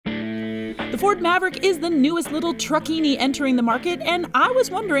The Ford Maverick is the newest little truckini entering the market, and I was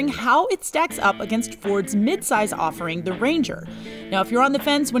wondering how it stacks up against Ford's midsize offering, the Ranger. Now, if you're on the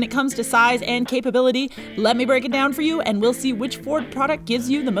fence when it comes to size and capability, let me break it down for you, and we'll see which Ford product gives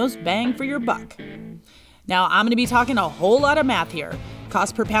you the most bang for your buck. Now, I'm going to be talking a whole lot of math here.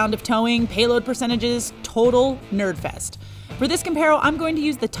 Cost per pound of towing, payload percentages, total nerdfest. For this comparo, I'm going to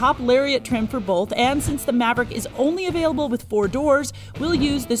use the top Lariat trim for both, and since the Maverick is only available with 4 doors, we'll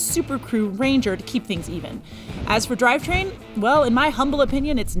use the Super Crew Ranger to keep things even. As for drivetrain, well, in my humble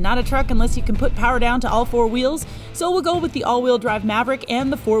opinion, it's not a truck unless you can put power down to all 4 wheels, so we'll go with the all-wheel drive Maverick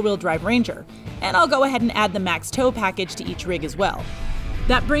and the 4-wheel drive Ranger. And I'll go ahead and add the max tow package to each rig as well.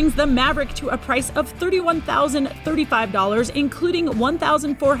 That brings the Maverick to a price of $31,035, including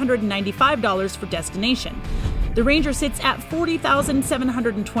 $1,495 for destination. The Ranger sits at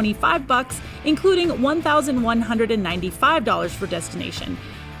 $40,725, including $1,195 for destination.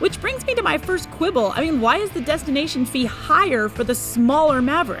 Which brings me to my first quibble. Why is the destination fee higher for the smaller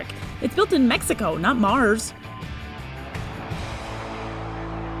Maverick? It's built in Mexico, not Mars.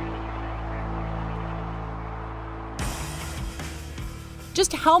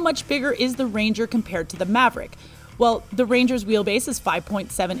 Just how much bigger is the Ranger compared to the Maverick? Well, the Ranger's wheelbase is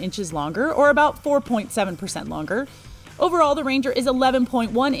 5.7 inches longer, or about 4.7% longer. Overall, the Ranger is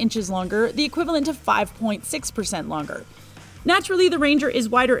 11.1 inches longer, the equivalent to 5.6% longer. Naturally, the Ranger is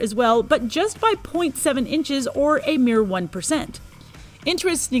wider as well, but just by 0.7 inches, or a mere 1%.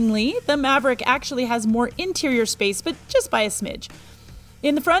 Interestingly, the Maverick actually has more interior space, but just by a smidge.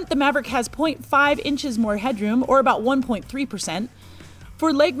 In the front, the Maverick has 0.5 inches more headroom, or about 1.3%.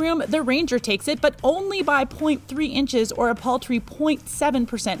 For legroom, the Ranger takes it, but only by 0.3 inches or a paltry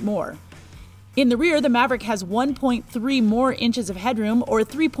 0.7% more. In the rear, the Maverick has 1.3 more inches of headroom, or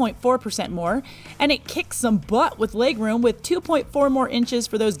 3.4% more, and it kicks some butt with legroom with 2.4 more inches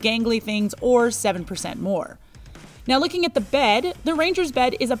for those gangly things, or 7% more. Now looking at the bed, the Ranger's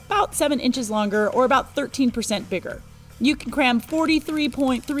bed is about 7 inches longer, or about 13% bigger. You can cram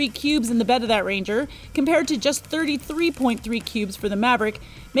 43.3 cubes in the bed of that Ranger, compared to just 33.3 cubes for the Maverick,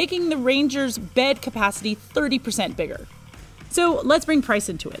 making the Ranger's bed capacity 30% bigger. So let's bring price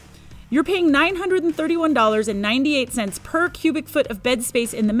into it. You're paying $931.98 per cubic foot of bed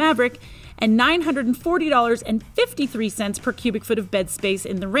space in the Maverick, and $940.53 per cubic foot of bed space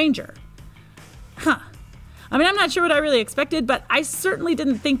in the Ranger. I'm not sure what I really expected, but I certainly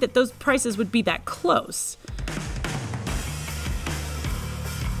didn't think that those prices would be that close.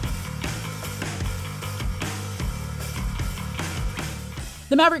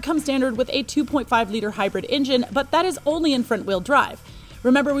 The Maverick comes standard with a 2.5-liter hybrid engine, but that is only in front-wheel drive.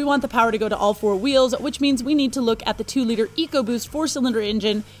 Remember, we want the power to go to all 4 wheels, which means we need to look at the 2-liter EcoBoost 4-cylinder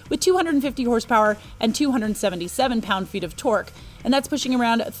engine with 250 horsepower and 277 pound-feet of torque, and that's pushing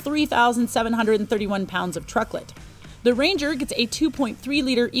around 3,731 pounds of trucklet. The Ranger gets a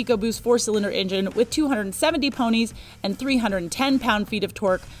 2.3-liter EcoBoost 4-cylinder engine with 270 ponies and 310 pound-feet of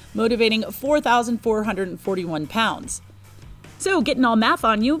torque, motivating 4,441 pounds. So, getting all math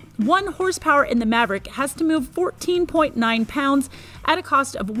on you, 1 horsepower in the Maverick has to move 14.9 pounds at a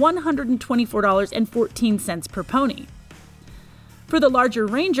cost of $124.14 per pony. For the larger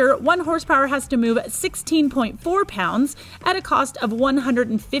Ranger, 1 horsepower has to move 16.4 pounds at a cost of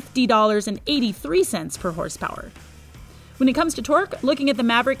 $150.83 per horsepower. When it comes to torque, looking at the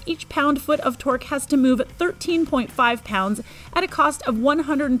Maverick, each pound-foot of torque has to move 13.5 pounds at a cost of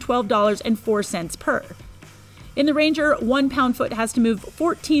 $112.04 per. In the Ranger, 1 pound-foot has to move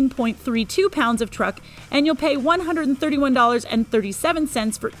 14.32 pounds of truck, and you'll pay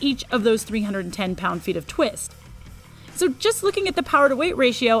 $131.37 for each of those 310 pound-feet of twist. So just looking at the power-to-weight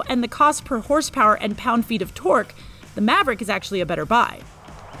ratio and the cost per horsepower and pound-feet of torque, the Maverick is actually a better buy.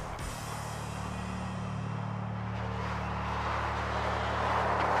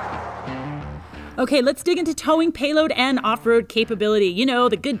 Okay, let's dig into towing, payload, and off-road capability.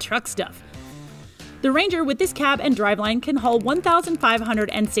 The good truck stuff. The Ranger with this cab and driveline can haul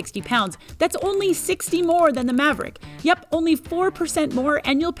 1,560 pounds. That's only 60 more than the Maverick. Yep, only 4% more,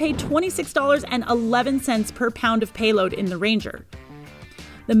 and you'll pay $26.11 per pound of payload in the Ranger.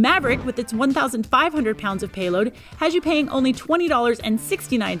 The Maverick, with its 1,500 pounds of payload, has you paying only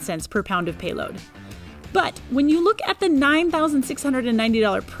 $20.69 per pound of payload. But when you look at the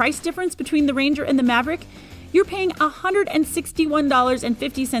 $9,690 price difference between the Ranger and the Maverick, you're paying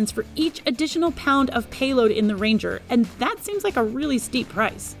 $161.50 for each additional pound of payload in the Ranger, and that seems like a really steep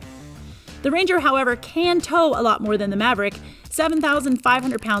price. The Ranger, however, can tow a lot more than the Maverick,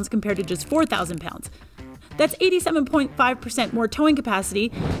 7,500 pounds compared to just 4,000 pounds. That's 87.5% more towing capacity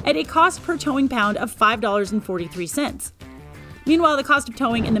at a cost per towing pound of $5.43. Meanwhile, the cost of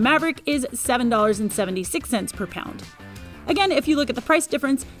towing in the Maverick is $7.76 per pound. Again, if you look at the price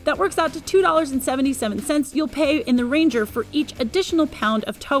difference, that works out to $2.77 you'll pay in the Ranger for each additional pound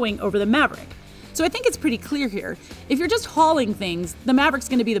of towing over the Maverick. So I think it's pretty clear here. If you're just hauling things, the Maverick's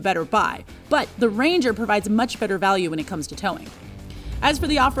going to be the better buy, but the Ranger provides much better value when it comes to towing. As for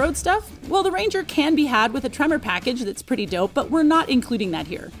the off-road stuff, well, the Ranger can be had with a tremor package that's pretty dope, but we're not including that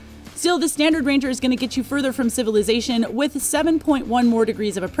here. Still, the standard Ranger is going to get you further from civilization with 7.1 more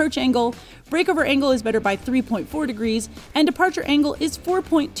degrees of approach angle, breakover angle is better by 3.4 degrees, and departure angle is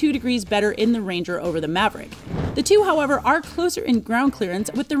 4.2 degrees better in the Ranger over the Maverick. The two, however, are closer in ground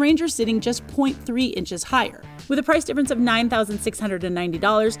clearance, with the Ranger sitting just 0.3 inches higher. With a price difference of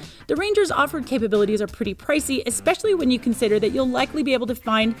 $9,690, the Ranger's off-road capabilities are pretty pricey, especially when you consider that you'll likely be able to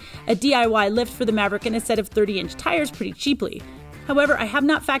find a DIY lift for the Maverick and a set of 30-inch tires pretty cheaply. However, I have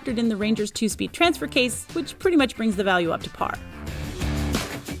not factored in the Ranger's 2-speed transfer case, which pretty much brings the value up to par.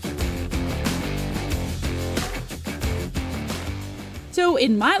 So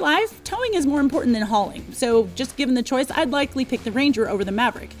in my life, towing is more important than hauling, so just given the choice, I'd likely pick the Ranger over the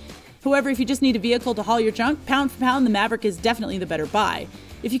Maverick. However, if you just need a vehicle to haul your junk, pound for pound, the Maverick is definitely the better buy.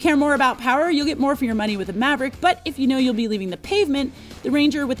 If you care more about power, you'll get more for your money with a Maverick, but if you know you'll be leaving the pavement, the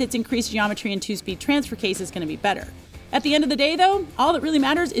Ranger with its increased geometry and 2-speed transfer case is going to be better. At the end of the day, though, all that really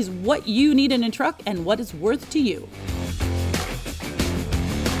matters is what you need in a truck and what it's worth to you.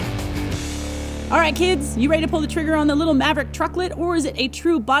 Alright kids, you ready to pull the trigger on the little Maverick trucklet, or is it a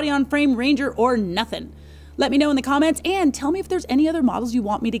true body-on-frame Ranger or nothing? Let me know in the comments, and tell me if there's any other models you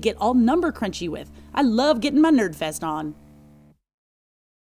want me to get all number crunchy with. I love getting my nerd fest on.